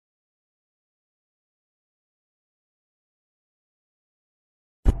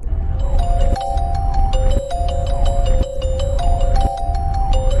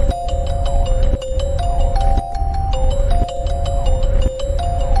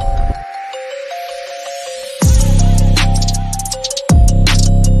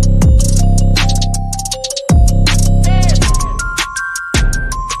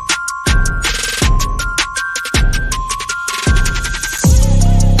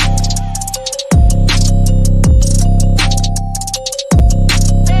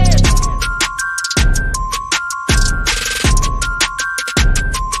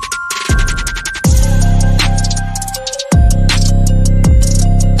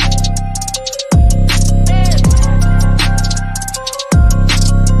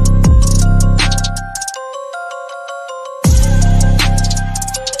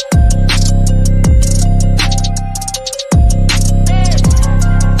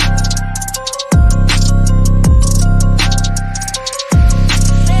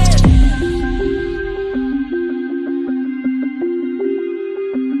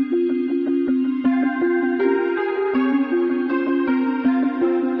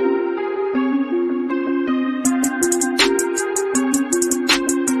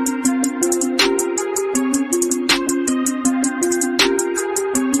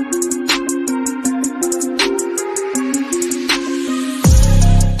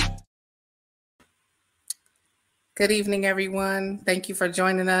Good evening, everyone. Thank you for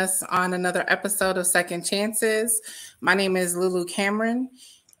joining us on another episode of Second Chances. My name is Lulu Cameron,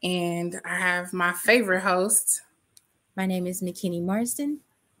 and I have my favorite host. My name is McKinney Marsden.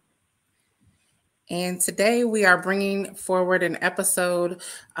 And today we are bringing forward an episode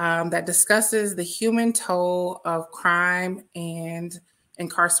that discusses the human toll of crime and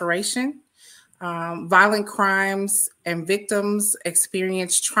incarceration. Violent crimes and victims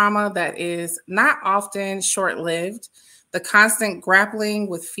experience trauma that is not often short-lived. The constant grappling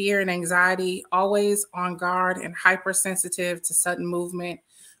with fear and anxiety, always on guard and hypersensitive to sudden movement,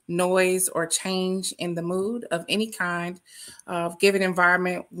 noise, or change in the mood of any kind of given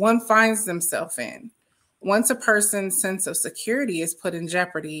environment one finds themselves in. Once a person's sense of security is put in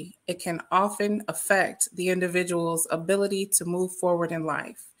jeopardy, it can often affect the individual's ability to move forward in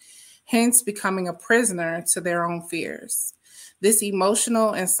life, hence becoming a prisoner to their own fears. This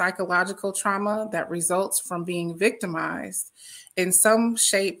emotional and psychological trauma that results from being victimized in some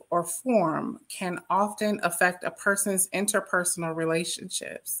shape or form can often affect a person's interpersonal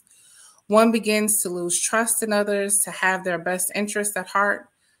relationships. One begins to lose trust in others, to have their best interests at heart,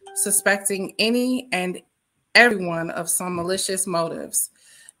 suspecting any and everyone of some malicious motives.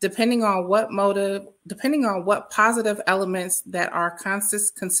 Depending on what positive elements that are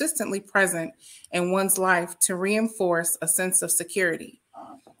consistently present in one's life to reinforce a sense of security.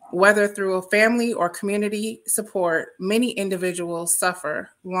 Whether through a family or community support, many individuals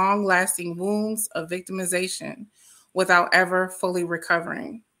suffer long-lasting wounds of victimization without ever fully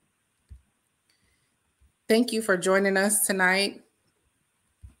recovering. Thank you for joining us tonight.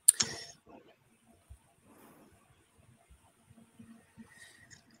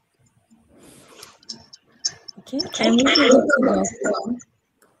 Okay, and we would like to welcome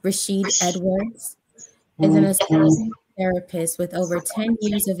Rashid Edwards is an associate therapist with over 10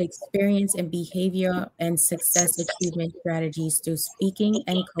 years of experience in behavior and success achievement strategies through speaking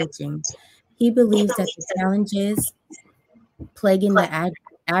and coaching. He believes that the challenges plaguing the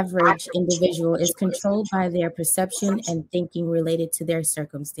average individual is controlled by their perception and thinking related to their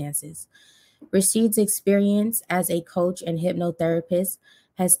circumstances. Rashid's experience as a coach and hypnotherapist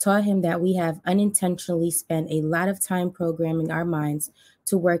has taught him that we have unintentionally spent a lot of time programming our minds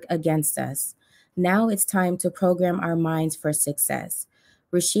to work against us. Now it's time to program our minds for success.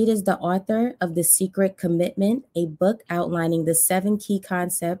 Rashid is the author of The Secret Commitment, a book outlining the 7 key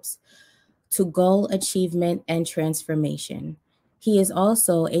concepts to goal achievement and transformation. He is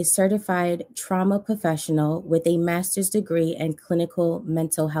also a certified trauma professional with a master's degree in clinical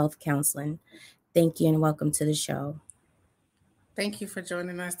mental health counseling. Thank you and welcome to the show. Thank you for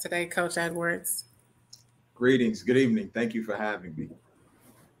joining us today, Coach Edwards. Greetings. Good evening. Thank you for having me.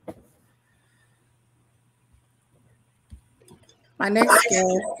 My next guest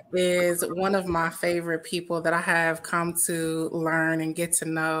is one of my favorite people that I have come to learn and get to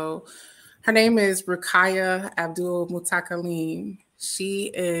know. Her name is Ruqayya Abdul Mutakalim.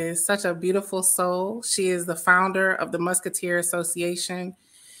 She is such a beautiful soul. She is the founder of the Musketeer Association.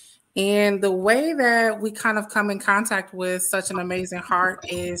 And the way that we kind of come in contact with such an amazing heart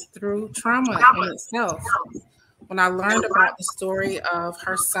is through trauma in itself. When I learned about the story of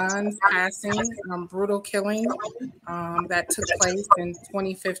her son's passing, brutal killing that took place in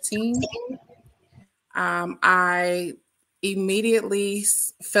 2015, I immediately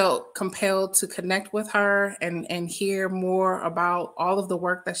felt compelled to connect with her and hear more about all of the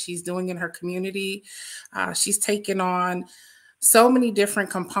work that she's doing in her community. She's taken on so many different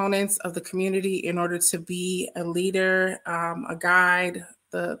components of the community in order to be a leader, a guide,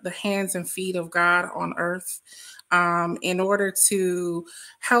 the hands and feet of God on earth, in order to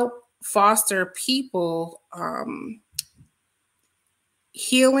help foster people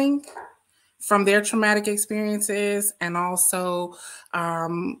healing from their traumatic experiences, and also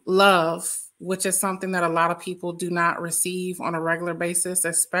love, which is something that a lot of people do not receive on a regular basis,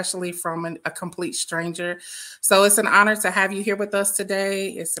 especially from a complete stranger. So it's an honor to have you here with us today.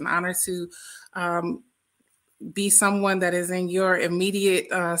 It's an honor to be someone that is in your immediate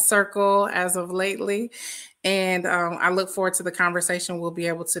circle as of lately. And I look forward to the conversation we'll be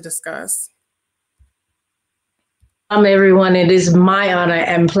able to discuss. Everyone, it is my honor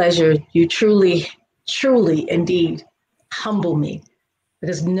and pleasure. You truly, indeed humble me.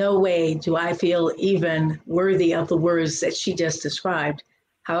 There's no way do I feel even worthy of the words that she just described.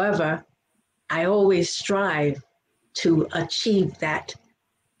 However, I always strive to achieve that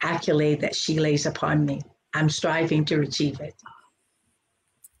accolade that she lays upon me. I'm striving to achieve it.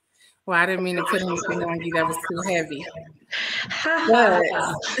 Well, I didn't mean to put anything on you that was too heavy.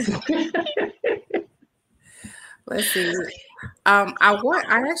 Let's see. I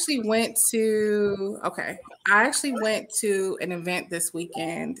actually went to I actually went to an event this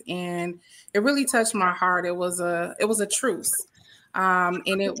weekend, and it really touched my heart. It was a truce.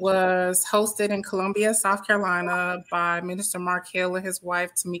 And it was hosted in Columbia, South Carolina by Minister Mark Hill and his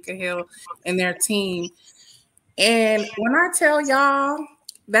wife, Tamika Hill, and their team. And when I tell y'all,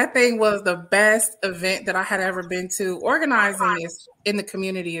 that thing was the best event that I had ever been to. Organizing is in the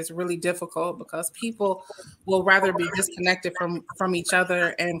community is really difficult because people will rather be disconnected from each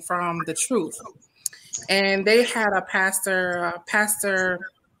other and from the truth. And they had a Pastor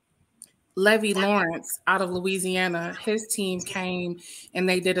Levy Lawrence out of Louisiana. His team came and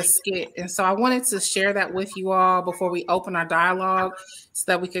they did a skit. And so I wanted to share that with you all before we open our dialogue so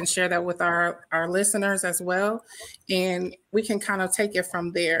that we can share that with our listeners as well. And we can kind of take it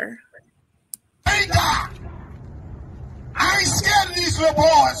from there. Hey, God, I ain't scared of these little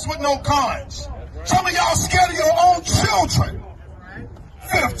boys with no guns. Some of y'all scared of your own children.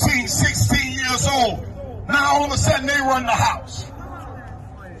 15, 16 years old. Now all of a sudden they run the house.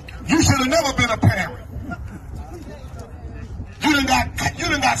 You should have never been a parent. You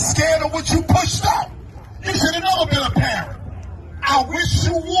done got scared of what you pushed out. You should have never been a parent. I wish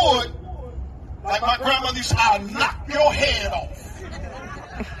you would. Like my grandmother used to say, I'll knock your head off.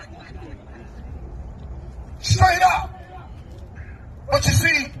 Straight up. But you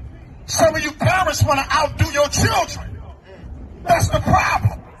see, some of you parents want to outdo your children. That's the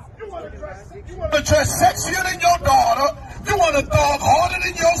problem. You want to dress sexier than your daughter. You want to dog harder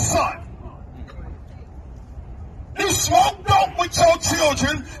than your son. You smoke dope with your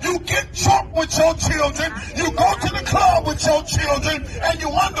children. You get drunk with your children. You go to the club with your children. And you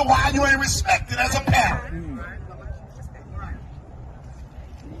wonder why you ain't respected as a parent.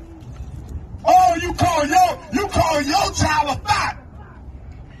 Oh, you call your child a thot.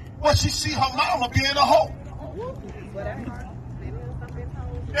 Well, she see her mama being a hoe.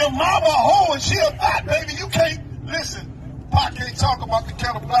 If mama a hoe and she a thot, baby, you can't, listen, Pop can't talk about the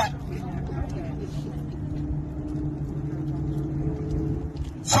kettle black.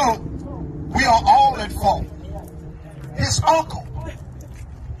 So, we are all at fault. His uncle,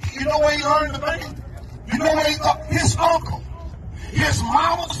 you know where he learned the thing? You know where his uncle, his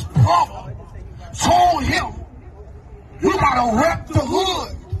mama's brother, told him, you gotta rep the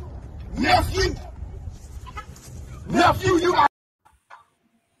hood. Nephew, you gotta.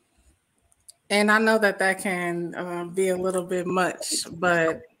 And I know that can be a little bit much,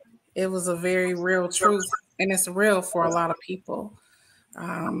 but it was a very real truth, and it's real for a lot of people.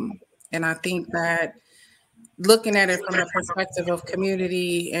 And I think that looking at it from the perspective of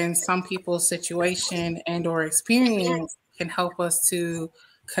community and some people's situation and or experience can help us to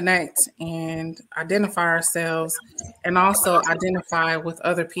connect and identify ourselves and also identify with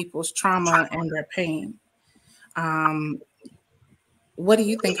other people's trauma and their pain. What do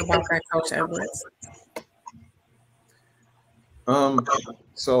you think about that, Coach Edwards?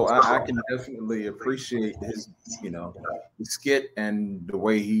 So I can definitely appreciate his, the skit and the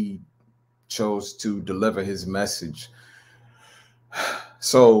way he chose to deliver his message.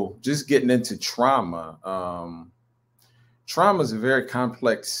 So just getting into trauma, trauma is a very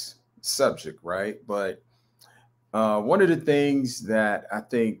complex subject, right? But one of the things that I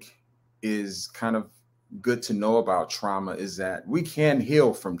think is kind of good to know about trauma is that we can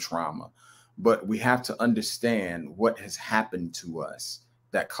heal from trauma, but we have to understand what has happened to us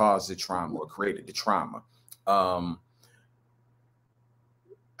that caused the trauma or created the trauma.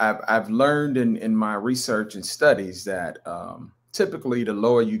 I've learned in my research and studies that typically the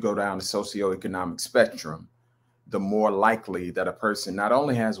lower you go down the socioeconomic spectrum, the more likely that a person not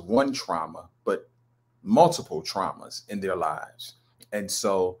only has one trauma, but multiple traumas in their lives. And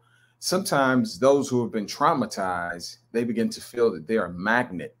so sometimes those who have been traumatized, they begin to feel that they're a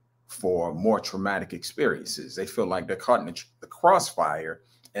magnet for more traumatic experiences. They feel like they're caught in the crossfire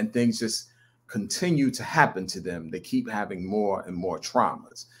and things just continue to happen to them. They keep having more and more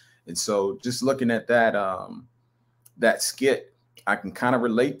traumas. And so just looking at that, that skit, I can kind of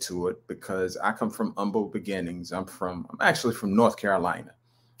relate to it because I come from humble beginnings. I'm actually from North Carolina.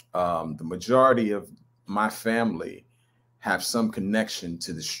 The majority of my family have some connection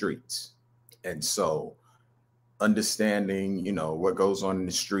to the streets. And so understanding, what goes on in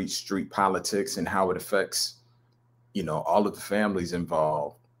the street politics and how it affects, all of the families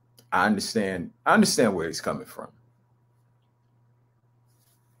involved. I understand where he's coming from.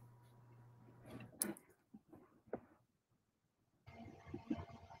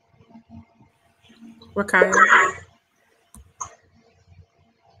 Rakaya.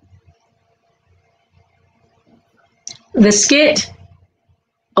 The skit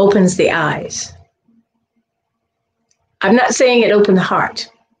opens the eyes. I'm not saying it opened the heart,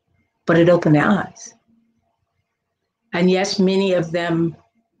 but it opened their eyes. And yes, many of them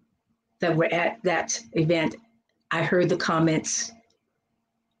that were at that event, I heard the comments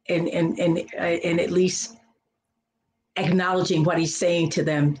and at least acknowledging what he's saying to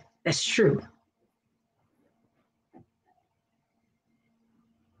them. That's true.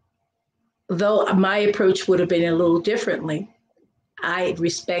 Though my approach would have been a little differently, I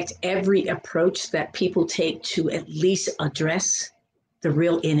respect every approach that people take to at least address the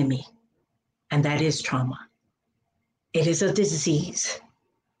real enemy, and that is trauma. It is a disease.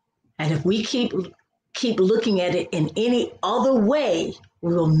 And if we keep looking at it in any other way,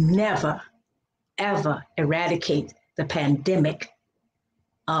 we will never, ever eradicate the pandemic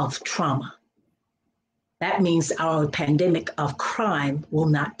of trauma. That means our pandemic of crime will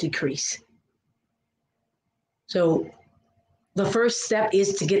not decrease. So the first step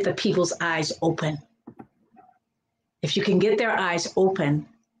is to get the people's eyes open. If you can get their eyes open,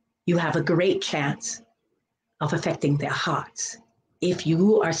 you have a great chance of affecting their hearts if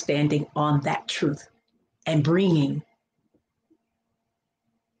you are standing on that truth and bringing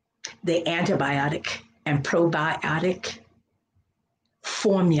the antibiotic and probiotic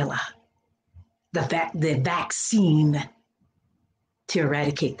formula, the vaccine to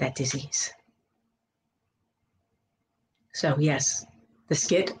eradicate that disease. So yes, the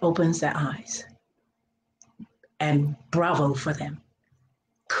skit opens their eyes, and bravo for them.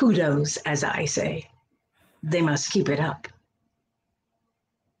 Kudos, as I say. They must keep it up.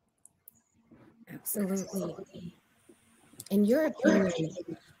 Absolutely. In your opinion,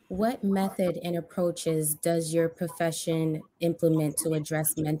 what method and approaches does your profession implement to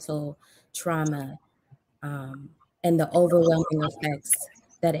address mental trauma and the overwhelming effects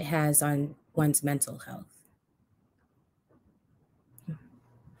that it has on one's mental health?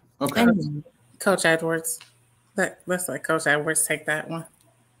 Okay. Coach Edwards. Let's let Coach Edwards take that one.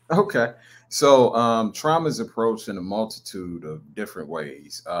 Okay. So trauma is approached in a multitude of different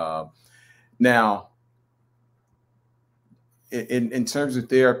ways. Now, in terms of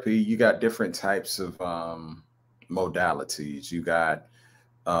therapy, you got different types of modalities. You got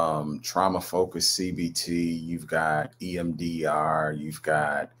trauma focused CBT, you've got EMDR, you've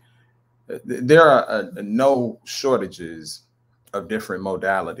got, there are no shortages of different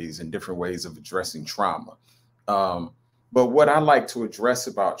modalities and different ways of addressing trauma. But what I like to address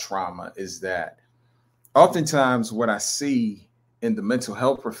about trauma is that oftentimes what I see in the mental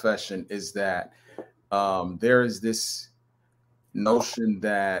health profession is that there is this notion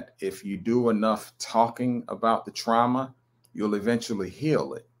that if you do enough talking about the trauma, you'll eventually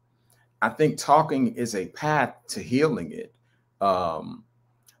heal it. I think talking is a path to healing it.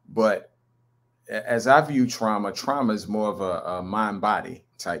 But as I view trauma, trauma is more of a mind-body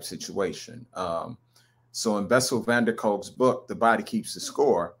type situation. So in Bessel van der Kolk's book, The Body Keeps the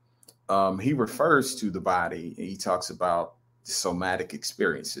Score, he refers to the body. He talks about somatic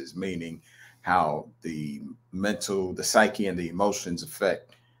experiences, meaning how the mental, the psyche, and the emotions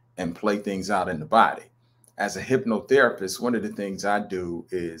affect and play things out in the body. As a hypnotherapist, one of the things I do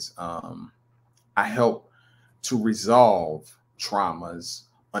is I help to resolve traumas,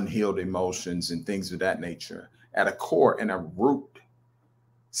 unhealed emotions, and things of that nature at a core and a root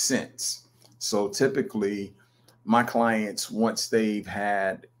sense. So typically, my clients, once they've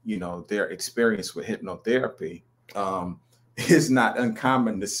had, their experience with hypnotherapy, it's not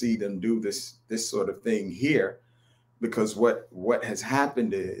uncommon to see them do this sort of thing here, because what has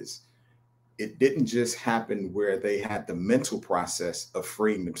happened is it didn't just happen where they had the mental process of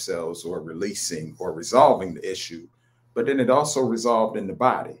freeing themselves or releasing or resolving the issue, but then it also resolved in the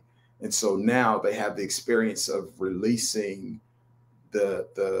body. And so now they have the experience of releasing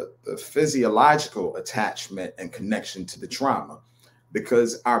the physiological attachment and connection to the trauma,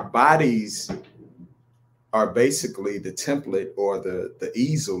 because our bodies are basically the template or the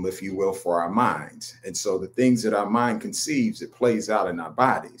easel, if you will, for our minds. And so the things that our mind conceives, it plays out in our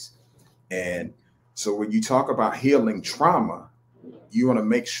bodies. And so when you talk about healing trauma, you want to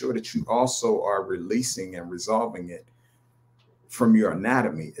make sure that you also are releasing and resolving it from your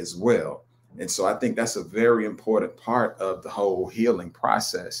anatomy as well. And so I think that's a very important part of the whole healing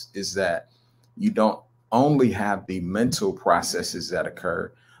process, is that you don't only have the mental processes that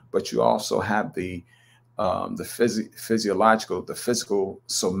occur, but you also have the physiological, the physical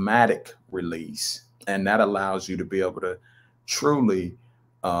somatic release. And that allows you to be able to truly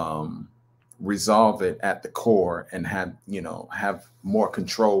resolve it at the core and have more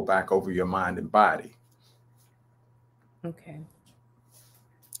control back over your mind and body. Okay.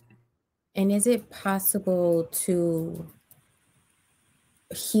 And is it possible to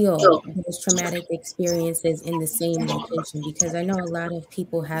heal those traumatic experiences in the same location? Because I know a lot of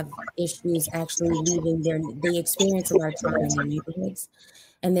people have issues actually leaving they experience a lot of trauma in their neighborhoods,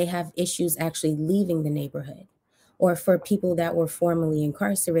 and they have issues actually leaving the neighborhood. Or for people that were formerly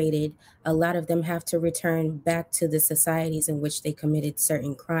incarcerated, a lot of them have to return back to the societies in which they committed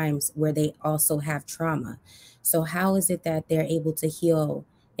certain crimes where they also have trauma. So how is it that they're able to heal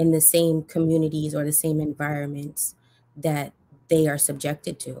in the same communities or the same environments that they are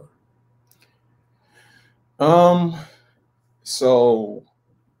subjected to? So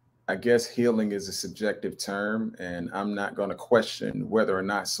I guess healing is a subjective term, and I'm not going to question whether or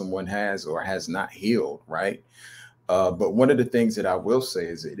not someone has or has not healed, right? But one of the things that I will say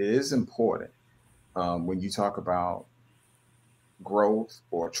is it is important when you talk about growth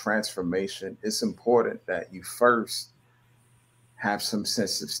or transformation, it's important that you first have some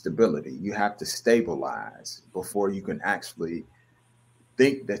sense of stability. You have to stabilize before you can actually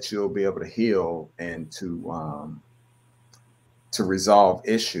think that you'll be able to heal and to resolve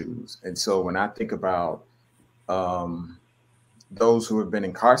issues. And so when I think about those who have been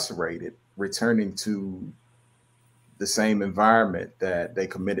incarcerated returning to the same environment that they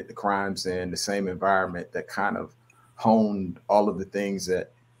committed the crimes in, the same environment that kind of honed all of the things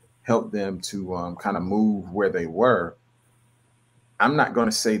that helped them to kind of move where they were. I'm not going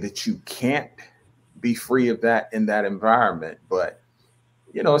to say that you can't be free of that in that environment, but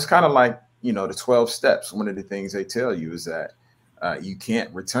it's kind of like, the 12 steps. One of the things they tell you is that you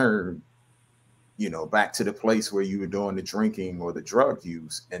can't return, back to the place where you were doing the drinking or the drug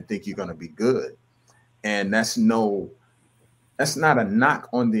use and think you're going to be good. And that's not a knock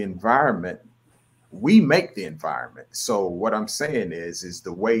on the environment. We make the environment. So what I'm saying is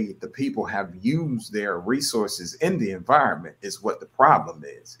the way the people have used their resources in the environment is what the problem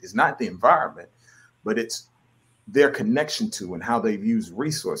is. It's not the environment, but it's their connection to and how they've used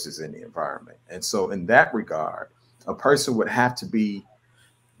resources in the environment. And so in that regard, a person would have to be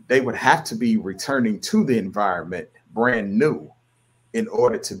returning to the environment brand new in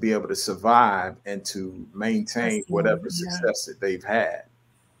order to be able to survive and to maintain whatever success that they've had.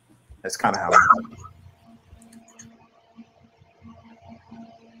 That's kind of how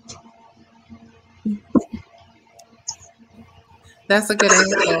That's a good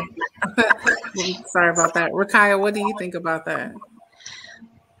answer. Sorry about that. Rakaya, what do you think about that?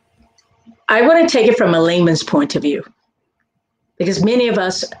 I want to take it from a layman's point of view, because many of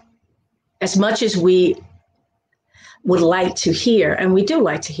us, as much as we would like to hear, and we do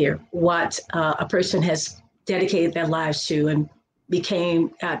like to hear what a person has dedicated their lives to and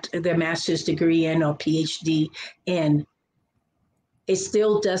became at their master's degree in or PhD in, it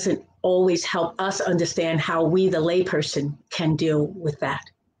still doesn't always help us understand how we, the layperson, can deal with that,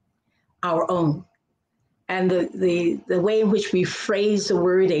 our own. And the way in which we phrase the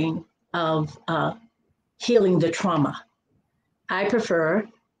wording of healing the trauma. I prefer,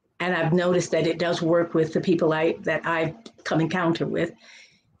 and I've noticed that it does work with the people that I've come encounter with,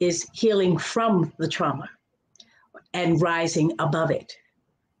 is healing from the trauma and rising above it.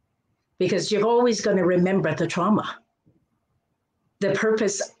 Because you're always going to remember the trauma. The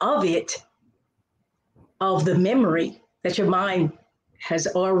purpose of it, of the memory that your mind has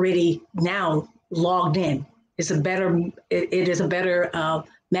already now logged in, is it is a better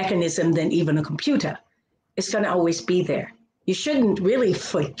mechanism than even a computer. It's going to always be there. You shouldn't really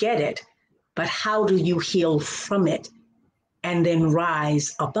forget it, but how do you heal from it and then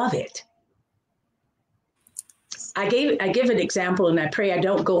rise above it? I give an example, and I pray I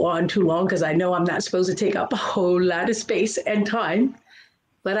don't go on too long because I know I'm not supposed to take up a whole lot of space and time.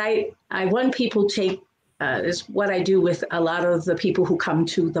 But I want people take, is what I do with a lot of the people who come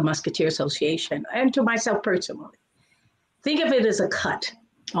to the Musketeer Association and to myself personally. Think of it as a cut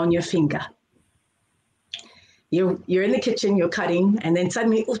on your finger. You're in the kitchen, you're cutting, and then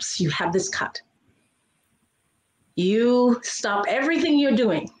suddenly, oops, you have this cut. You stop everything you're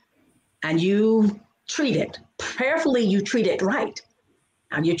doing and you treat it. Prayerfully, you treat it right.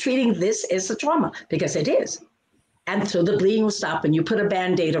 And you're treating this as a trauma, because it is. And so the bleeding will stop and you put a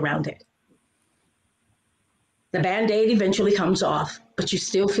Band-Aid around it. The Band-Aid eventually comes off, but you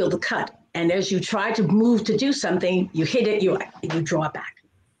still feel the cut. And as you try to move to do something, you hit it, you draw it back.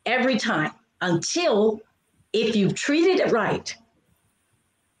 Every time, until, if you've treated it right,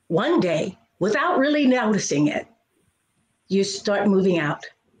 one day, without really noticing it, you start moving out,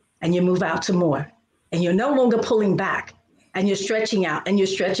 and you move out some more. And you're no longer pulling back, and you're stretching out, and you're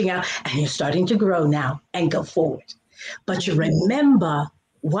stretching out, and you're starting to grow now and go forward. But you remember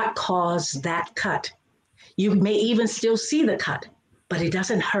what caused that cut. You may even still see the cut, but it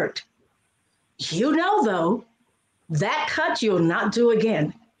doesn't hurt. You know, though, That cut you'll not do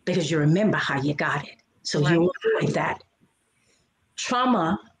again because you remember how you got it. So you'll avoid that.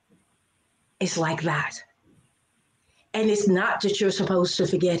 Trauma is like that. And it's not that you're supposed to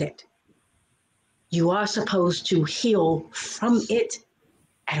forget it. You are supposed to heal from it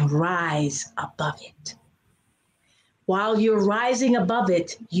and rise above it. While you're rising above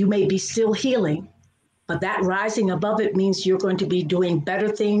it, you may be still healing, but that rising above it means you're going to be doing better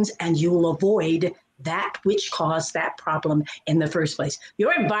things and you'll avoid that which caused that problem in the first place.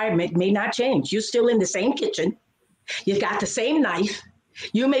 Your environment may not change. You're still in the same kitchen. You've got the same knife.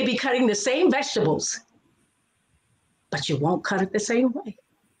 You may be cutting the same vegetables, but you won't cut it the same way.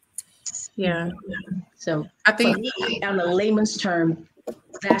 Yeah. So I think on a layman's term,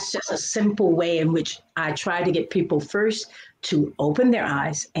 that's just a simple way in which I try to get people first to open their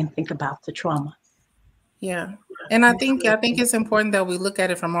eyes and think about the trauma. Yeah. And I think it's important that we look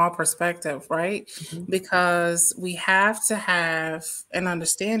at it from all perspectives, right? Because we have to have an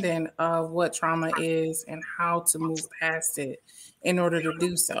understanding of what trauma is and how to move past it in order to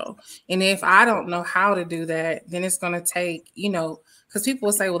do so. And if I don't know how to do that, then it's going to take, because people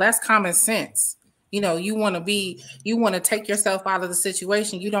will say, well, that's common sense. You want to take yourself out of the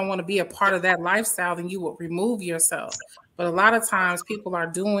situation. You don't want to be a part of that lifestyle, then you will remove yourself. But a lot of times people are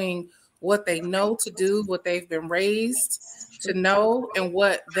doing what they know to do, what they've been raised to know, and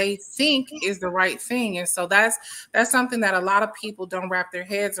what they think is the right thing. And so that's something that a lot of people don't wrap their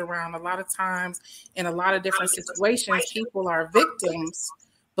heads around. A lot of times in a lot of different situations, people are victims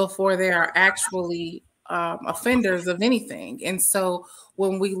before they are actually offenders of anything. And so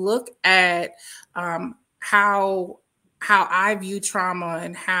when we look at how I view trauma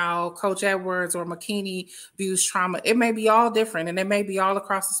and how Coach Edwards or McKinney views trauma, it may be all different, and it may be all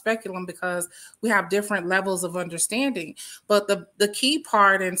across the spectrum because we have different levels of understanding. But the key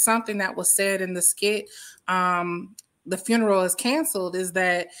part, and something that was said in the skit, The Funeral is Canceled, is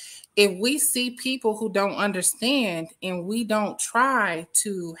that if we see people who don't understand and we don't try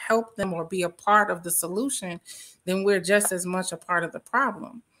to help them or be a part of the solution, then we're just as much a part of the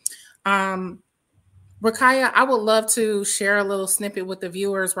problem. Rakaya, I would love to share a little snippet with the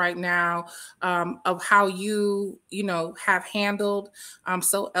viewers right now of how you have handled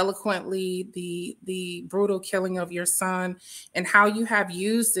so eloquently the brutal killing of your son, and how you have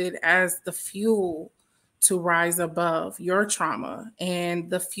used it as the fuel to rise above your trauma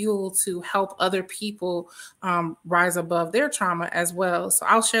and the fuel to help other people rise above their trauma as well. So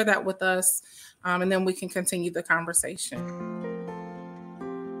I'll share that with us, and then we can continue the conversation.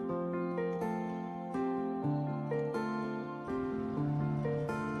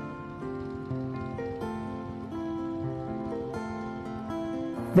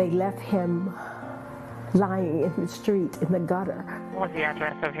 They left him lying in the street, in the gutter. What's the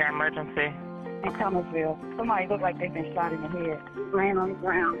address of your emergency? In Thomasville. Somebody looked like they've been shot in the head. Laying on the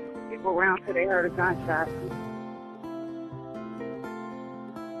ground. People around till they heard a gunshot.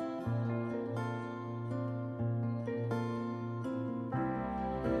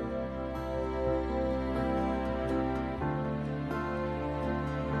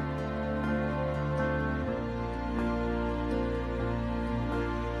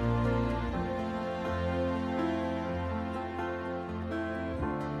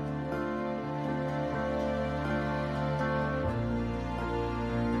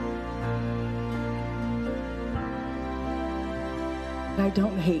 I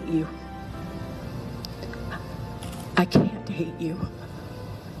don't hate you. I can't hate you.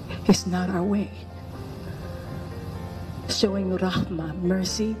 It's not our way. Showing rahmah,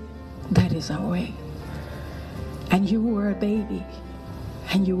 mercy, that is our way. And you were a baby,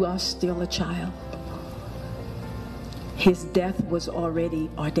 and you are still a child. His death was already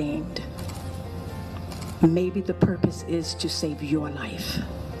ordained. Maybe the purpose is to save your life,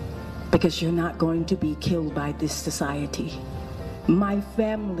 because you're not going to be killed by this society. My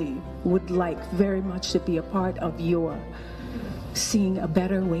family would like very much to be a part of your seeing a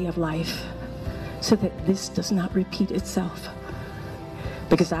better way of life so that this does not repeat itself,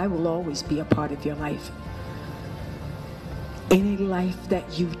 because I will always be a part of your life. Any life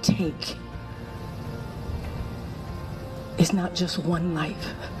that you take is not just one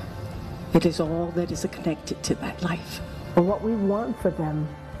life. It is all that is connected to that life. And what we want for them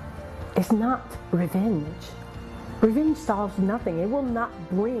is not revenge. Revenge solves nothing. It will not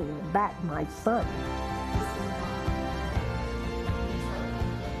bring back my son.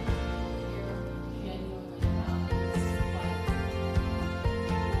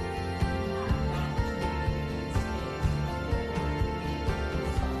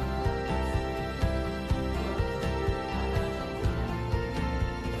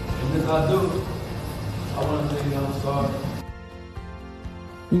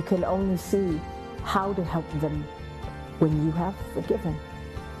 You can only see how to help them when you have forgiven,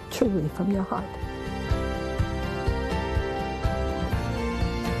 truly from your heart.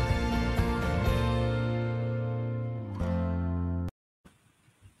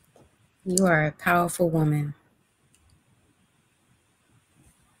 You are a powerful woman.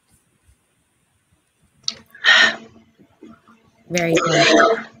 Very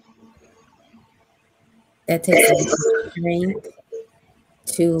powerful. That takes a lot of strength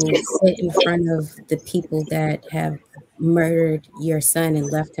to sit in front of the people that have murdered your son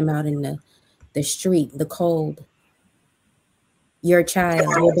and left him out in the street, the cold. Your child,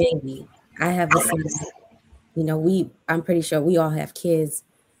 your baby. I have a son. You know, I'm pretty sure we all have kids,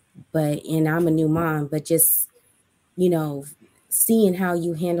 and I'm a new mom, but just, you know, seeing how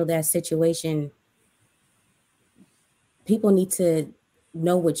you handle that situation, people need to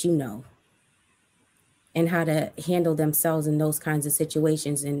know what you know and how to handle themselves in those kinds of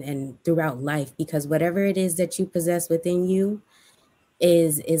situations and throughout life, because whatever it is that you possess within you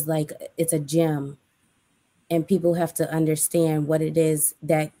is like, it's a gem, and people have to understand what it is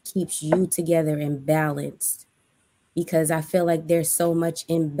that keeps you together and balanced, because I feel like there's so much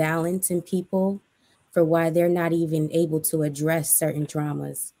imbalance in people for why they're not even able to address certain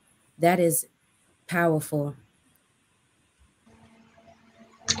traumas. That is powerful.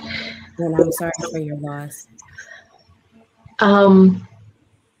 And I'm sorry for your loss.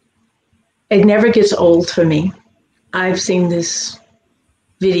 It never gets old for me. I've seen this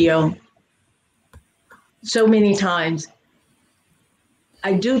video so many times.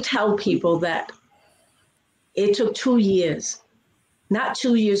 I do tell people that it took 2 years, not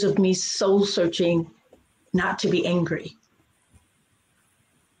 2 years of me soul searching, not to be angry.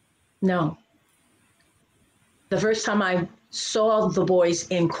 No. The first time I saw the boys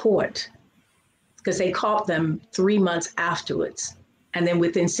in court, because they caught them 3 months afterwards, and then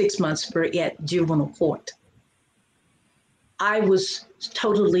within 6 months we're at juvenile court, I was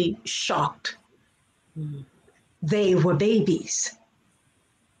totally shocked. They were babies.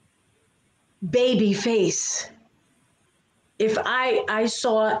 Baby face. If I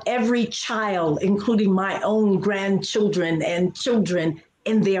saw every child, including my own grandchildren and children,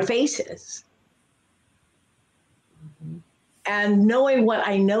 in their faces. And knowing what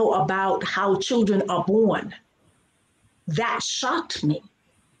I know about how children are born, that shocked me,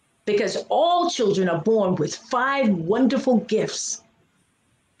 because all children are born with 5 wonderful gifts,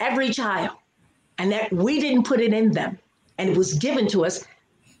 every child, and that we didn't put it in them, and it was given to us.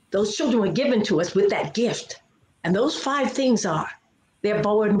 Those children were given to us with that gift. And those 5 things are, they're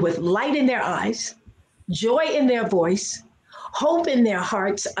born with light in their eyes, joy in their voice, hope in their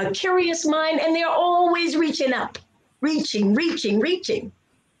hearts, a curious mind, and they're always reaching up, reaching.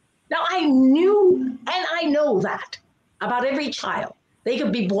 Now I knew, and I know that about every child. They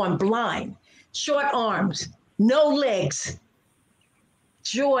could be born blind, short arms, no legs.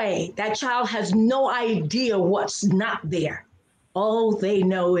 Joy, that child has no idea what's not there. All they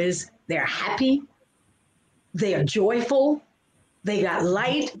know is they're happy, they are joyful, they got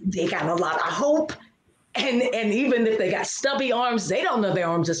light, they got a lot of hope. And even if they got stubby arms, they don't know their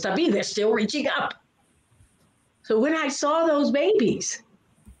arms are stubby, they're still reaching up. So when I saw those babies,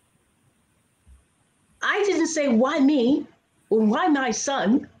 I didn't say, why me? Or why my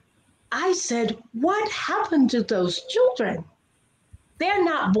son? I said, what happened to those children? They're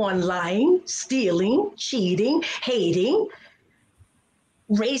not born lying, stealing, cheating, hating,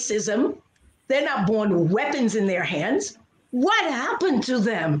 racism. They're not born with weapons in their hands. What happened to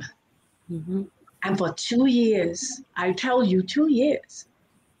them? Mm-hmm. And for 2 years, I tell you, 2 years,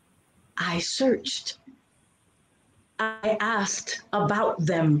 I searched. I asked about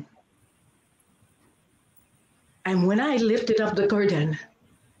them. And when I lifted up the curtain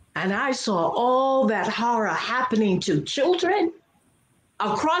and I saw all that horror happening to children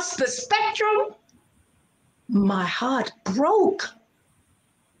across the spectrum, my heart broke,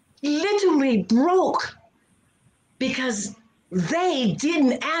 literally broke, because they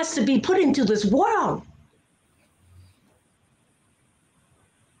didn't ask to be put into this world.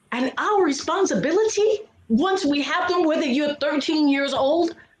 And our responsibility, once we have them, whether you're 13 years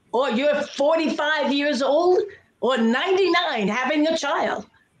old or you're 45 years old or 99 having a child,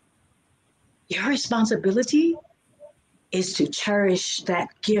 your responsibility is to cherish that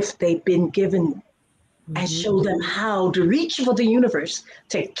gift they've been given and show them how to reach for the universe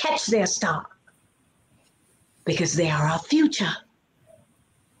to catch their star, because they are our future.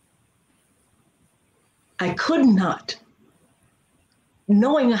 I could not,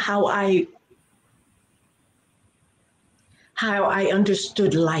 knowing how I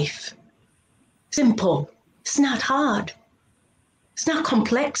understood life, Simple. It's not hard. It's not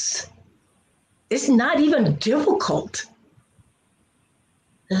complex. It's not even difficult.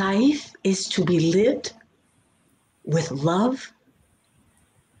 Life is to be lived with love,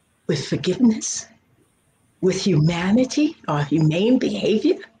 with forgiveness, with humanity or humane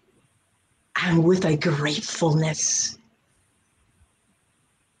behavior, and with a gratefulness.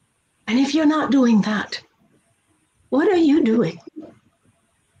 And if you're not doing that, what are you doing?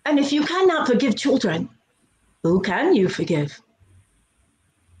 And if you cannot forgive children, who can you forgive?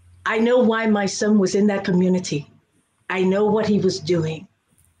 I know why my son was in that community. I know what he was doing.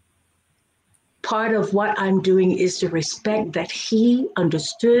 Part of what I'm doing is to respect that he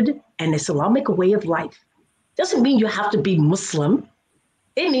understood an Islamic way of life. Doesn't mean you have to be Muslim.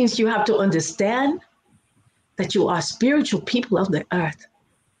 It means you have to understand that you are spiritual people of the earth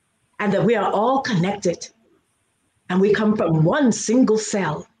and that we are all connected and we come from one single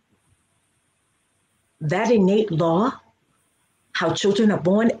cell. That innate law, how children are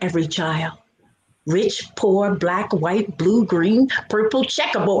born, every child, rich, poor, black, white, blue, green, purple,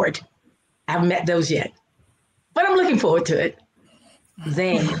 checkerboard. I haven't met those yet, but I'm looking forward to it.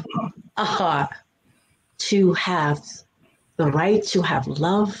 They are to have the right to have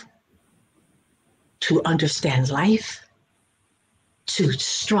love, to understand life, to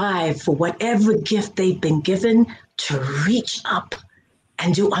strive for whatever gift they've been given, to reach up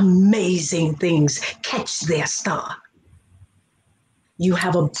and do amazing things, catch their star. You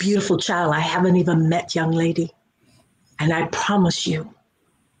have a beautiful child I haven't even met, young lady. And I promise you,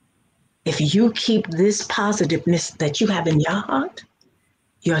 if you keep this positiveness that you have in your heart,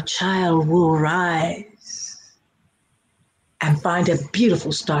 your child will rise and find a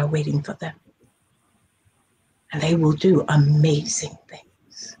beautiful star waiting for them. And they will do amazing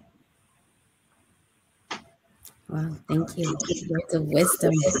things. Wow, thank you. Words of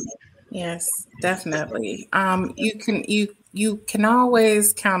wisdom. Yes, definitely. You can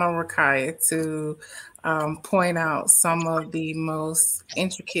always count on Rakaya to point out some of the most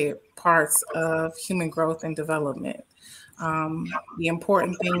intricate parts of human growth and development. The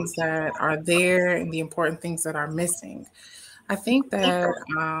important things that are there and the important things that are missing. I think that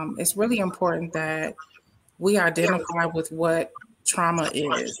it's really important that we identify with what trauma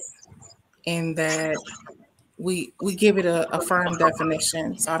is and that we give it a firm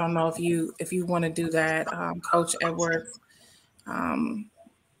definition. So I don't know if you want to do that, Coach Edwards.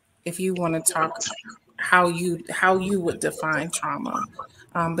 If you want to talk how you would define trauma,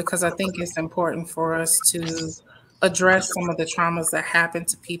 because I think it's important for us to address some of the traumas that happen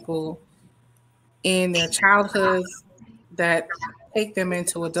to people in their childhoods that take them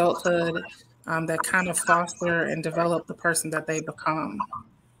into adulthood, that kind of foster and develop the person that they become.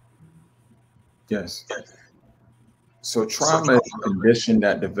 Yes. So trauma is a condition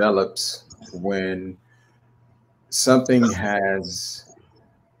that develops when something has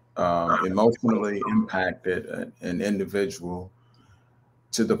emotionally impacted an individual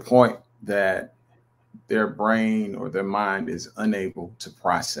to the point that their brain or their mind is unable to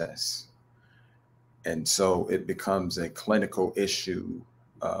process. And so it becomes a clinical issue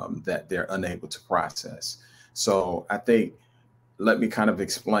that they're unable to process. So I think, let me kind of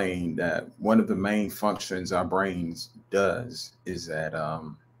explain that one of the main functions our brains does is that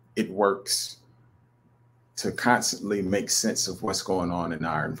it works to constantly make sense of what's going on in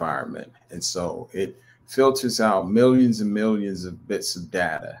our environment. And so it filters out millions and millions of bits of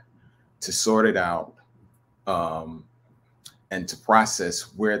data to sort it out and to process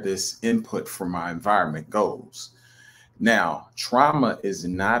where this input from our environment goes. Now, trauma is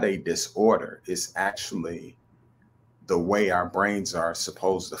not a disorder. It's actually the way our brains are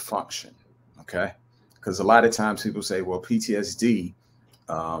supposed to function, okay? Because a lot of times people say, well, PTSD,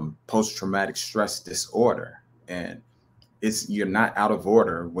 post-traumatic stress disorder, and you're not out of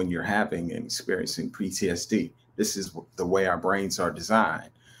order when you're having and experiencing PTSD. This is the way our brains are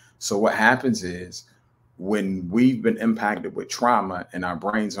designed. So what happens is when we've been impacted with trauma and our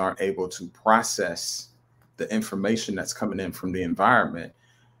brains aren't able to process the information that's coming in from the environment,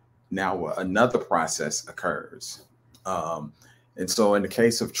 now another process occurs. And so in the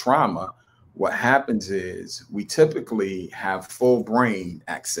case of trauma, what happens is we typically have full brain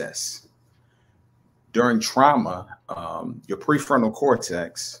access. During trauma, your prefrontal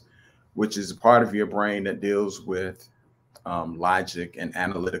cortex, which is a part of your brain that deals with logic and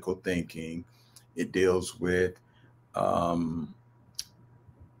analytical thinking, it deals with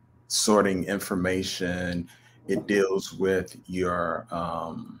sorting information. It deals with your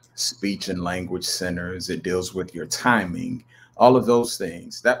speech and language centers. It deals with your timing, all of those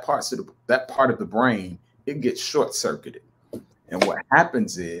things. That part of the brain, it gets short circuited. And what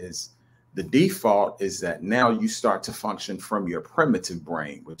happens is the default is that now you start to function from your primitive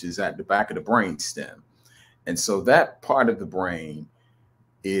brain, which is at the back of the brain stem. And so that part of the brain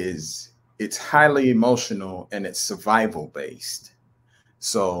it's highly emotional and it's survival based.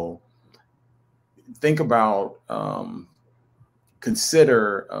 So think about,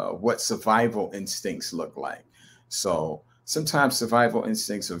 consider what survival instincts look like. So sometimes survival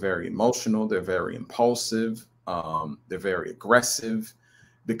instincts are very emotional, they're very impulsive, they're very aggressive,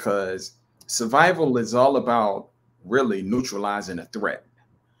 because survival is all about really neutralizing a threat.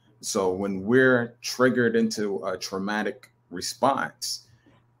 So when we're triggered into a traumatic response,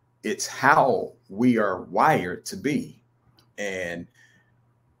 it's how we are wired to be. And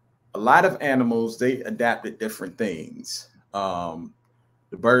a lot of animals, they adapted different things.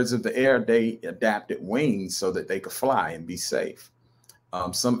 The birds of the air, they adapted wings so that they could fly and be safe.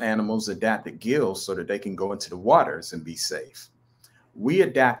 Some animals adapted gills so that they can go into the waters and be safe. We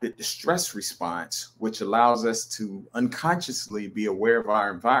adapted the stress response, which allows us to unconsciously be aware of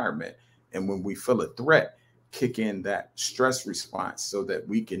our environment. And when we feel a threat, kick in that stress response so that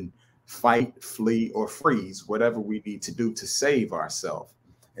we can fight, flee, or freeze, whatever we need to do to save ourselves.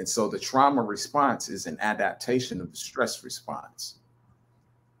 And so the trauma response is an adaptation of the stress response.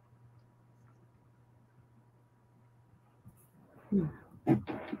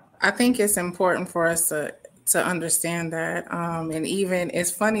 I think it's important for us to understand that. And even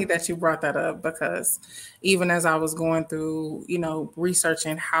it's funny that you brought that up, because even as I was going through,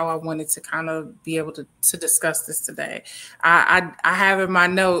 researching how I wanted to kind of be able to discuss this today, I have in my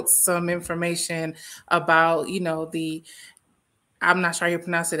notes some information about, I'm not sure how you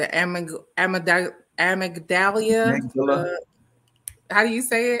pronounce it, amygdala. Amygdala. How do you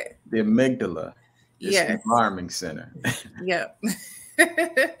say it? The amygdala. It's Yes. the alarming center. Yep.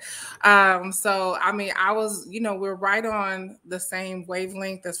 So I mean, I was, we're right on the same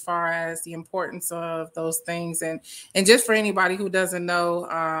wavelength as far as the importance of those things. And just for anybody who doesn't know,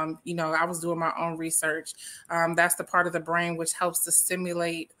 I was doing my own research. That's the part of the brain which helps to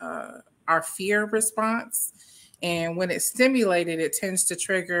stimulate our fear response. And when it's stimulated, it tends to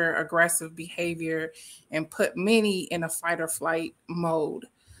trigger aggressive behavior and put many in a fight or flight mode.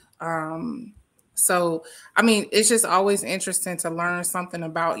 So, I mean, it's just always interesting to learn something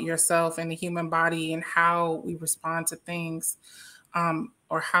about yourself and the human body and how we respond to things,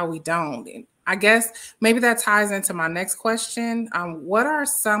 or how we don't. And I guess maybe that ties into my next question. What are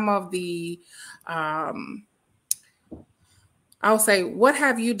some of the, I'll say, what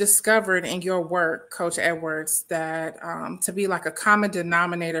have you discovered in your work, Coach Edwards, that to be like a common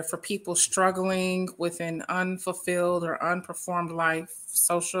denominator for people struggling with an unfulfilled or unperformed life,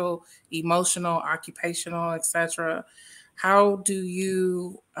 social, emotional, occupational, etc.? How do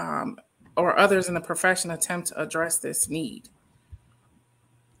you or others in the profession attempt to address this need?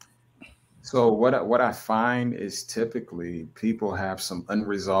 So what I find is typically people have some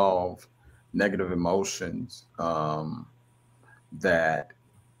unresolved negative emotions, that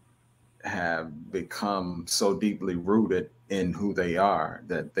have become so deeply rooted in who they are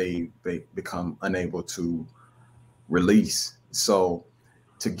that they become unable to release. So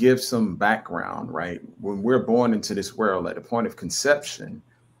to give some background, right? When we're born into this world at the point of conception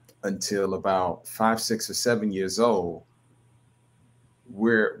until about 5, 6, or 7 years old,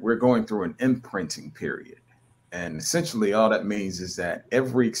 we're going through an imprinting period. And essentially all that means is that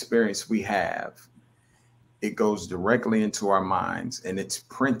every experience we have, it goes directly into our minds and it's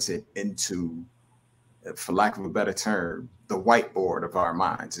printed into, for lack of a better term, the whiteboard of our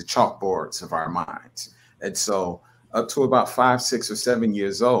minds, the chalkboards of our minds. And so up to about 5, 6, or 7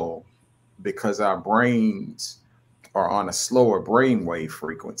 years old, because our brains are on a slower brainwave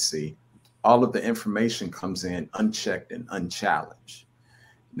frequency, all of the information comes in unchecked and unchallenged.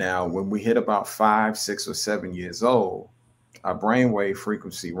 Now, when we hit about 5, 6, or 7 years old, our brainwave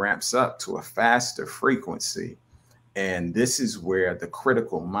frequency ramps up to a faster frequency. And this is where the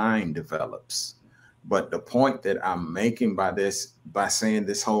critical mind develops. But the point that I'm making by saying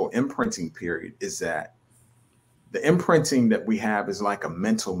this whole imprinting period, is that the imprinting that we have is like a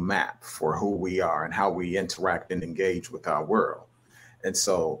mental map for who we are and how we interact and engage with our world. And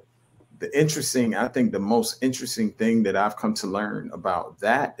so I think the most interesting thing that I've come to learn about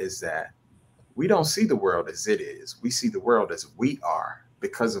that is that we don't see the world as it is. We see the world as we are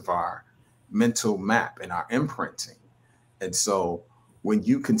because of our mental map and our imprinting. And so when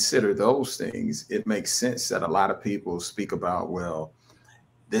you consider those things, it makes sense that a lot of people speak about, well,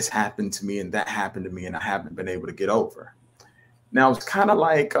 this happened to me and that happened to me and I haven't been able to get over. Now, it's kind of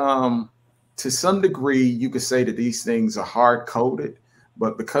like, to some degree, you could say that these things are hard coded,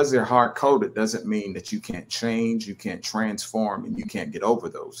 but because they're hard coded doesn't mean that you can't change, you can't transform, and you can't get over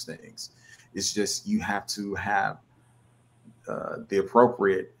those things. It's just you have to have the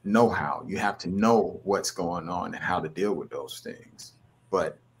appropriate know-how. You have to know what's going on and how to deal with those things.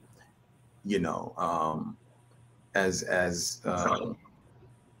 But you know, as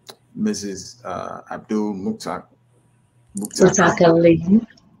Mrs. Abdul Mukhtar,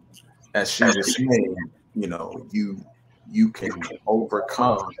 as she was saying, you know, you can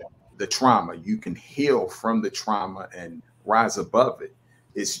overcome the trauma. You can heal from the trauma and rise above it.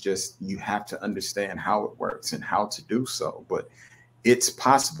 It's just you have to understand how it works and how to do so. But it's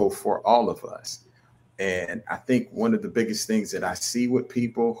possible for all of us. And I think one of the biggest things that I see with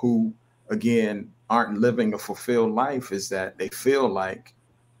people who, again, aren't living a fulfilled life is that they feel like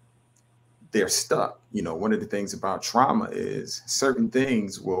they're stuck. You know, one of the things about trauma is certain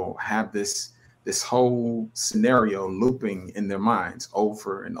things will have this whole scenario looping in their minds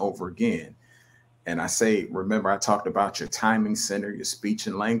over and over again. And I say, remember, I talked about your timing center, your speech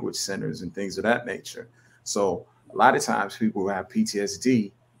and language centers, and things of that nature. So a lot of times people who have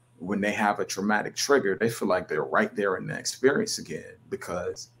PTSD, when they have a traumatic trigger, they feel like they're right there in the experience again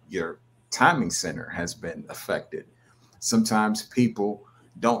because your timing center has been affected. Sometimes people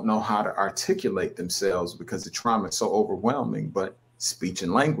don't know how to articulate themselves because the trauma is so overwhelming, but speech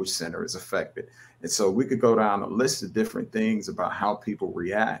and language center is affected. And so we could go down a list of different things about how people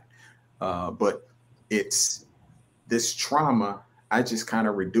react. But it's this trauma, I just kind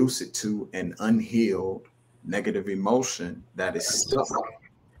of reduce it to an unhealed negative emotion that is stuck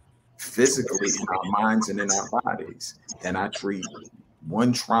physically in our minds and in our bodies. And I treat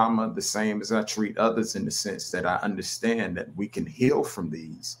one trauma the same as I treat others, in the sense that I understand that we can heal from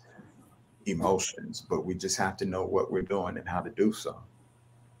these emotions, but we just have to know what we're doing and how to do so.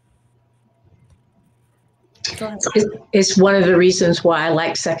 It's one of the reasons why I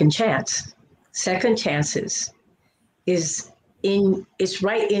like second chance. Second chances it's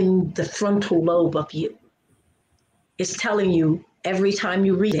right in the frontal lobe of you. It's telling you every time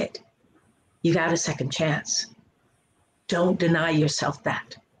you read it, you got a second chance. Don't deny yourself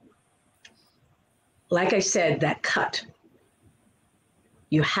that. Like I said, that cut,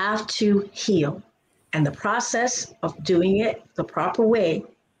 you have to heal. And the process of doing it the proper way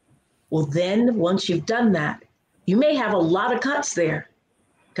will then, once you've done that, you may have a lot of cuts there.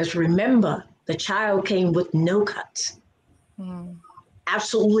 Because remember, the child came with no cuts.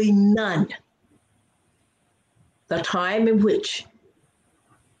 Absolutely none. The time in which,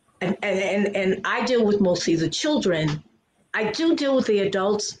 and I deal with mostly the children. I do deal with the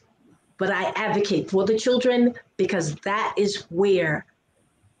adults, but I advocate for the children because that is where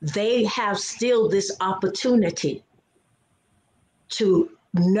they have still this opportunity to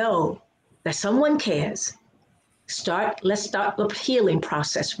know that someone cares. Let's start the healing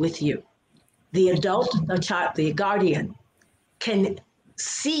process with you. The adult, the child, the guardian can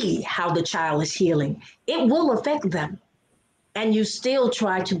see how the child is healing. It will affect them. And you still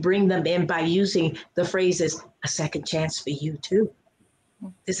try to bring them in by using the phrases, a second chance for you too.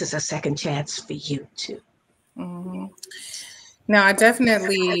 This is a second chance for you too. Mm-hmm. Now, I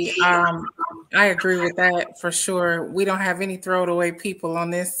definitely, I agree with that for sure. We don't have any throwaway people on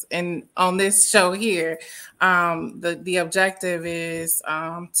this and on this show here. The objective is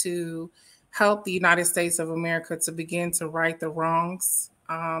to help the United States of America to begin to right the wrongs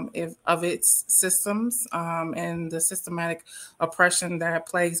of its systems and the systematic oppression that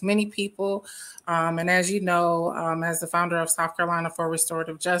plagues many people. And as you know, as the founder of South Carolina for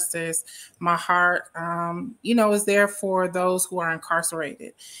Restorative Justice, my heart, is there for those who are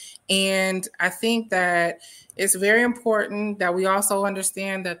incarcerated. And I think that it's very important that we also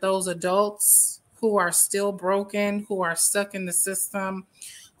understand that those adults who are still broken, who are stuck in the system,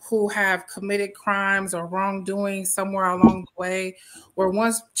 who have committed crimes or wrongdoing somewhere along the way, were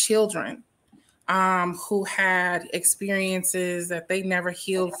once children who had experiences that they never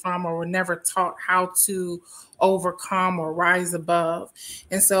healed from or were never taught how to overcome or rise above.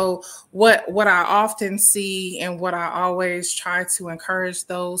 And so what I often see and what I always try to encourage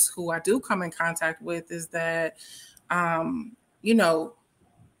those who I do come in contact with is that,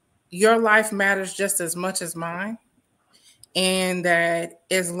 your life matters just as much as mine. And that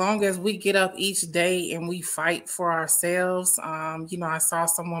as long as we get up each day and we fight for ourselves, I saw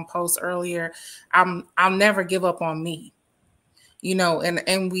someone post earlier, I'll never give up on me,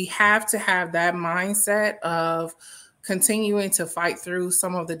 and we have to have that mindset of continuing to fight through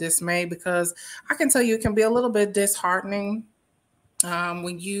some of the dismay, because I can tell you it can be a little bit disheartening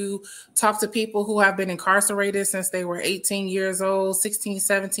when you talk to people who have been incarcerated since they were 18 years old, 16,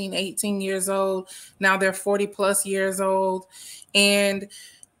 17, 18 years old. Now they're 40 plus years old. And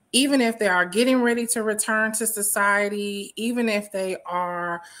even if they are getting ready to return to society, even if they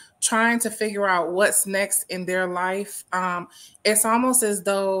are trying to figure out what's next in their life, it's almost as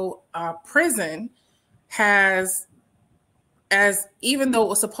though prison has, as even though it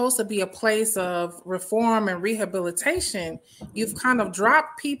was supposed to be a place of reform and rehabilitation, you've kind of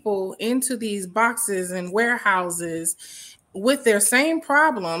dropped people into these boxes and warehouses with their same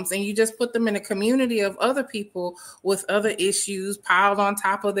problems, and you just put them in a community of other people with other issues piled on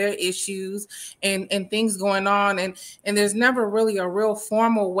top of their issues, and things going on, and there's never really a real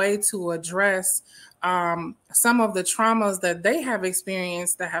formal way to address some of the traumas that they have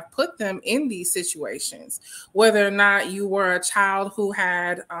experienced that have put them in these situations, whether or not you were a child who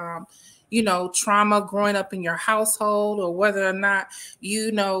had trauma growing up in your household, or whether or not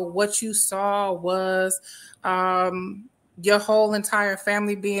what you saw was your whole entire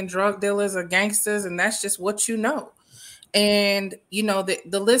family being drug dealers or gangsters, and that's just what you know. And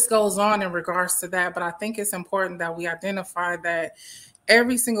the list goes on in regards to that, but I think it's important that we identify that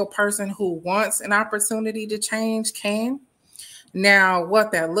every single person who wants an opportunity to change can. Now,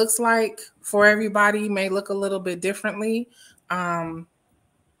 what that looks like for everybody may look a little bit differently.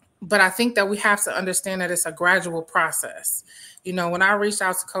 But I think that we have to understand that it's a gradual process. When I reached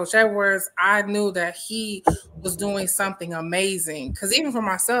out to Coach Edwards, I knew that he was doing something amazing. Because even for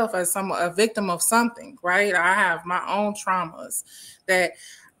myself, as a victim of something, right? I have my own traumas that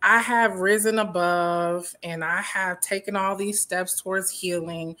I have risen above, and I have taken all these steps towards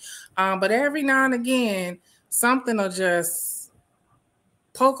healing. But every now and again, something will just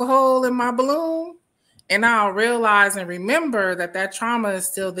poke a hole in my balloon, and I'll realize and remember that trauma is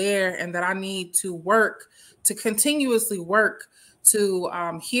still there, and that I need to continuously work to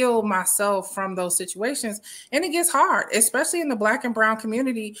heal myself from those situations. And it gets hard, especially in the Black and brown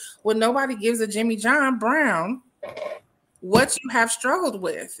community, when nobody gives a Jimmy John Brown what you have struggled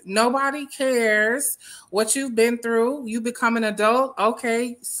with. Nobody cares what you've been through. You become an adult.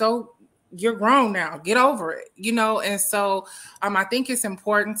 Okay, so you're grown now. Get over it, And so I think it's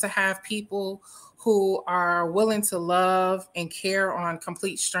important to have people who are willing to love and care on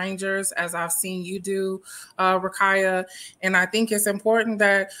complete strangers, as I've seen you do, Rakaya. And I think it's important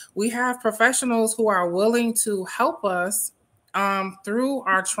that we have professionals who are willing to help us through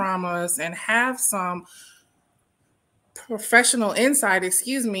our traumas and have some professional insight,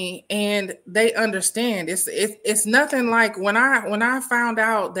 and they understand. It's nothing like when I found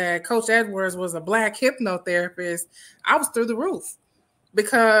out that Coach Edwards was a Black hypnotherapist, I was through the roof,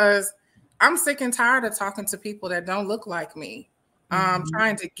 because I'm sick and tired of talking to people that don't look like me.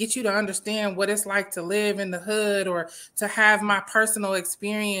 Trying to get you to understand what it's like to live in the hood, or to have my personal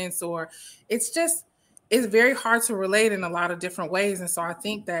experience, or it's very hard to relate in a lot of different ways. And so I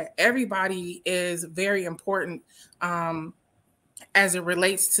think that everybody is very important as it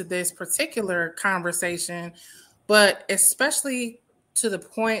relates to this particular conversation, but especially to the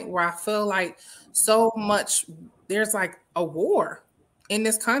point where I feel like so much, there's like a war in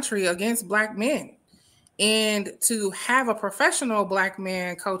this country against Black men. And to have a professional Black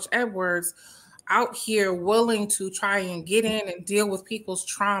man, Coach Edwards, out here willing to try and get in and deal with people's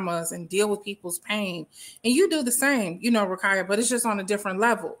traumas and deal with people's pain. And you do the same, Rakaya, but it's just on a different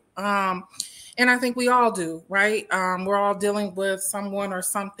level. And I think we all do, right? We're all dealing with someone or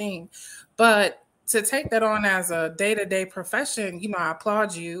something. But to take that on as a day-to-day profession, I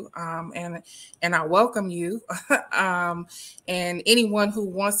applaud you, and I welcome you. And anyone who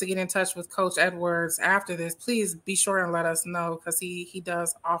wants to get in touch with Coach Edwards after this, please be sure and let us know, because he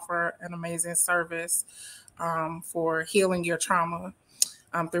does offer an amazing service for healing your trauma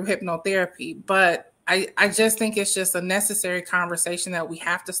through hypnotherapy. But I just think it's just a necessary conversation that we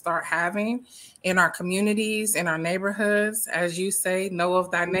have to start having in our communities, in our neighborhoods. As you say, know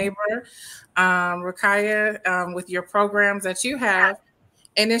of thy neighbor, Rakaya, with your programs that you have.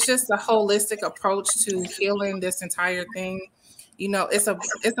 And it's just a holistic approach to healing this entire thing. It's a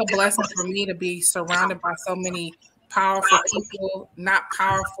blessing for me to be surrounded by so many powerful people, not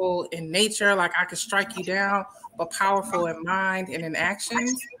powerful in nature, like I could strike you down, but powerful in mind and in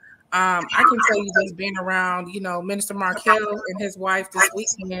actions. I can tell you, just being around, Minister Markell and his wife this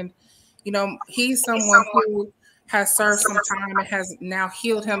weekend, he's someone who has served some time and has now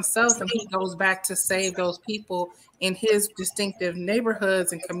healed himself, and he goes back to save those people in his distinctive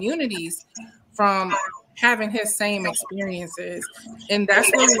neighborhoods and communities from having his same experiences. And that's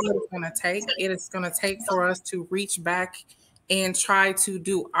really what it's going to take. It is going to take for us to reach back and try to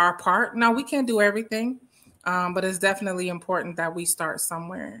do our part. Now, we can't do everything. But it's definitely important that we start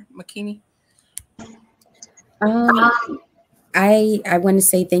somewhere. Makini? I want to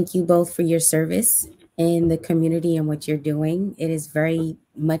say thank you both for your service. in the community and what you're doing. It is very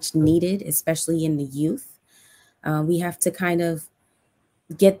much needed, especially in the youth. We have to kind of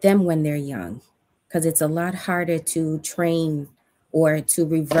get them when they're young, because it's a lot harder to train or to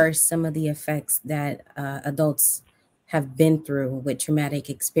reverse some of the effects that adults have been through with traumatic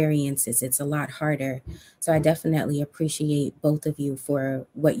experiences. It's a lot harder. So I definitely appreciate both of you for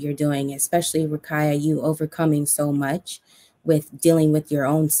what you're doing, especially Rakaya, you overcoming so much with dealing with your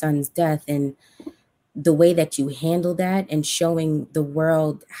own son's death, and the way that you handle that and showing the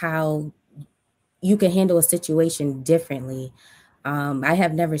world how you can handle a situation differently. I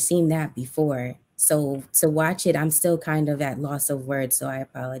have never seen that before. So to watch it, I'm still kind of at loss of words, so I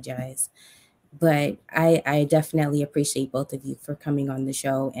apologize. But I definitely appreciate both of you for coming on the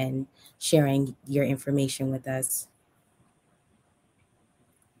show and sharing your information with us.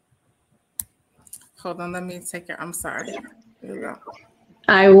 Hold on, let me take it. I'm sorry. Here we go.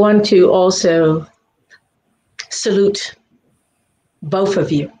 I want to also salute both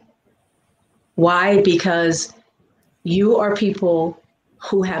of you. Why? Because you are people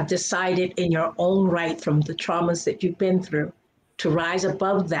who have decided in your own right, from the traumas that you've been through, to rise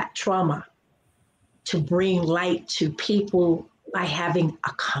above that trauma, to bring light to people by having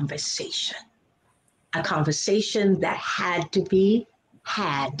a conversation that had to be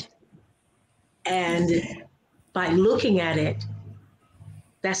had. And by looking at it,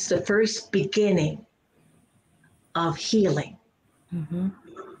 that's the first beginning of healing. Mm-hmm.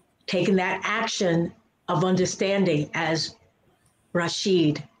 Taking that action of understanding, as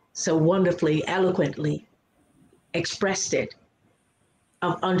Rashid so wonderfully, eloquently expressed it,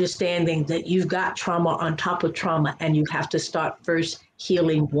 of understanding that you've got trauma on top of trauma, and you have to start first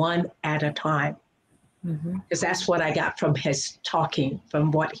healing one at a time. Because that's what I got from his talking, from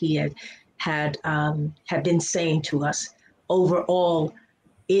what he had been saying to us. Overall,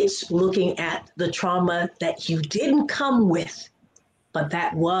 it's looking at the trauma that you didn't come with, but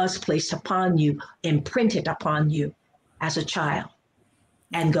that was placed upon you, imprinted upon you as a child,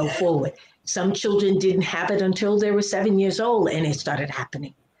 and go forward. Some children didn't have it until they were 7 years old and it started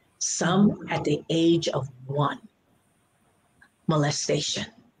happening. Some at the age of 1, molestation.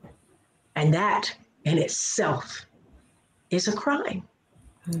 And that in itself is a crime.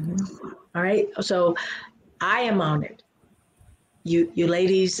 All right, so I am honored. You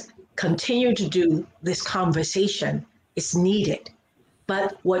ladies continue to do this conversation. It's needed.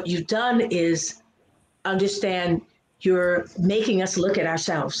 But what you've done is understand you're making us look at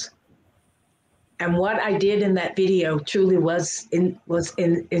ourselves. And what I did in that video truly was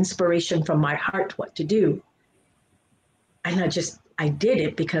inspiration from my heart what to do. And I did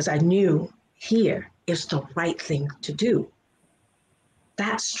it because I knew here is the right thing to do.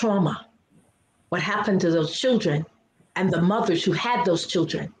 That's trauma. What happened to those children and the mothers who had those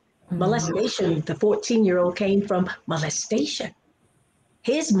children. Molestation, the 14-year-old came from molestation,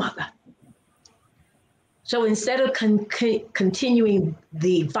 his mother. So instead of continuing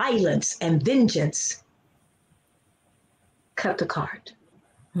the violence and vengeance, cut the card.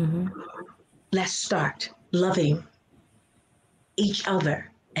 Let's start loving each other,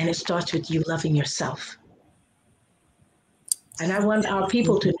 and it starts with you loving yourself. And I want our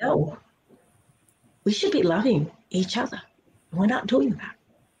people to know we should be loving each other. We're not doing that.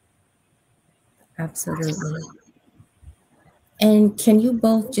 Absolutely. And can you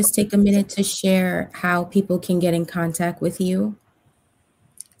both just take a minute to share how people can get in contact with you?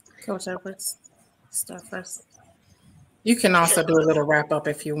 Coach Edwards, start first. You can also do a little wrap up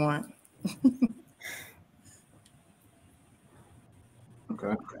if you want.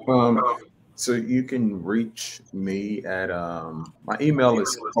 Okay. So you can reach me at my email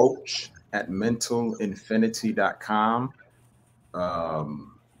is coach@mentalinfinity.com.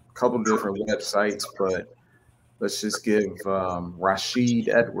 Couple different websites, but let's just give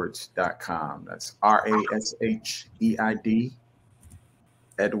RashidEdwards.com. That's RASHEID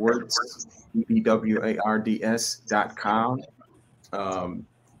Edwards EDWARDS.com.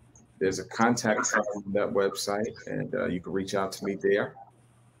 There's a contact form on that website, and you can reach out to me there.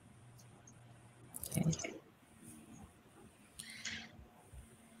 Okay.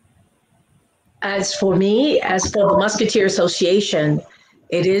 As for me, as for the Musketeer Association,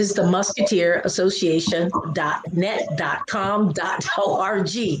 it is the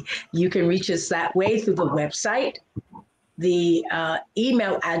musketeerassociation.net.com.org. You can reach us that way through the website. The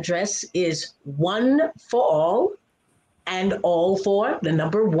email address is one for all and all for the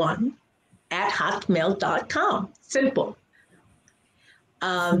number 1 at hotmail.com. Simple.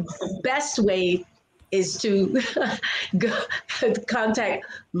 Best way is to contact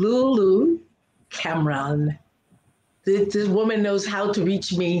Lulu Cameron. This woman knows how to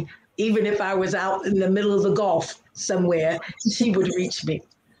reach me Even if I was out in the middle of the Gulf somewhere, she would reach me.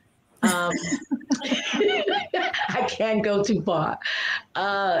 I can't go too far.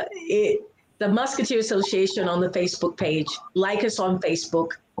 The Musketeer Association on the Facebook page. Like us on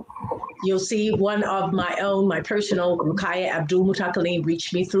Facebook. You'll see one of my own, my personal, Rukaya Abdul Mutakalim,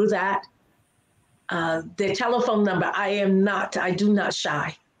 reach me through that. The telephone number, I do not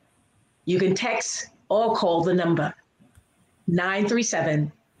shy. You can text or call the number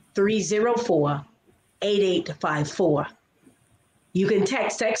 937-304-8854. You can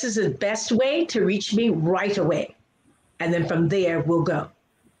text. Text is the best way to reach me right away. And then from there, we'll go.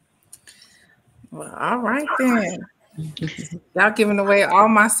 Well, all right then. Y'all giving away all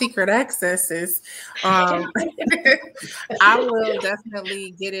my secret accesses. I will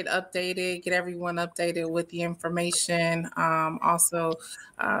definitely get it updated, get everyone updated with the information. Also,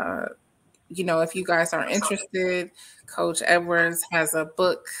 if you guys are interested, Coach Edwards has a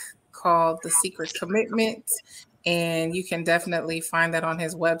book called The Secret Commitment, and you can definitely find that on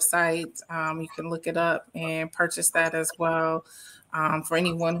his website. You can look it up and purchase that as well. For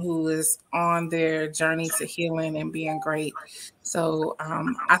anyone who is on their journey to healing and being great. So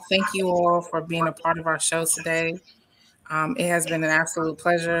I thank you all for being a part of our show today. It has been an absolute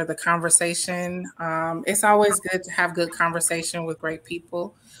pleasure. The conversation, it's always good to have good conversation with great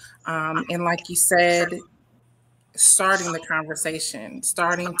people. And like you said, starting the conversation,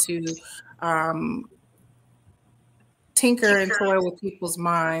 starting to tinker and toy with people's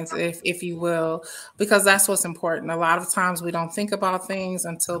minds, if you will, because that's what's important. A lot of times we don't think about things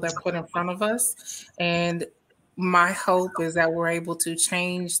until they're put in front of us. And my hope is that we're able to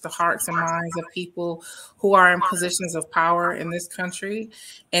change the hearts and minds of people who are in positions of power in this country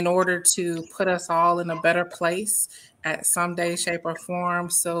in order to put us all in a better place at some day, shape, or form.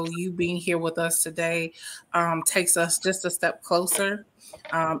 So you being here with us today takes us just a step closer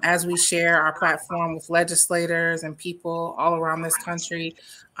as we share our platform with legislators and people all around this country,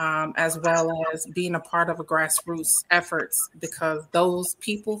 as well as being a part of a grassroots efforts, because those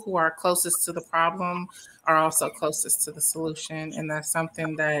people who are closest to the problem are also closest to the solution. And that's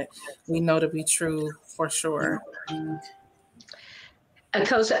something that we know to be true for sure.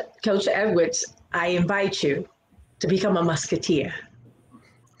 Coach Edwards, I invite you to become a musketeer.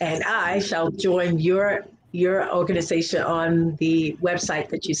 And I shall join your organization on the website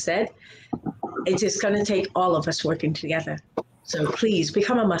that you said. It's just going to take all of us working together. So please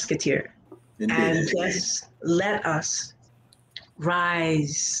become a musketeer. Indeed. And just let us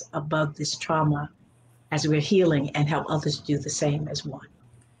rise above this trauma as we're healing and help others do the same as one.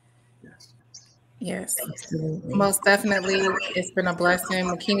 Yes, absolutely. Most definitely. It's been a blessing.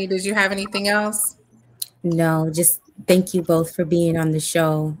 Makini, did you have anything else? No, just thank you both for being on the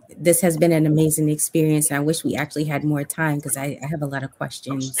show. This has been an amazing experience. And I wish we actually had more time because I have a lot of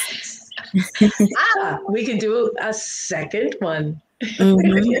questions. We can do a second one.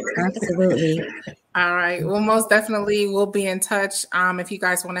 Absolutely. All right. Well, most definitely we'll be in touch. If you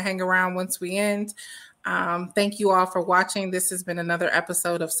guys want to hang around once we end. Thank you all for watching. This has been another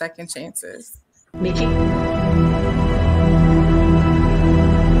episode of Second Chances. Mickey.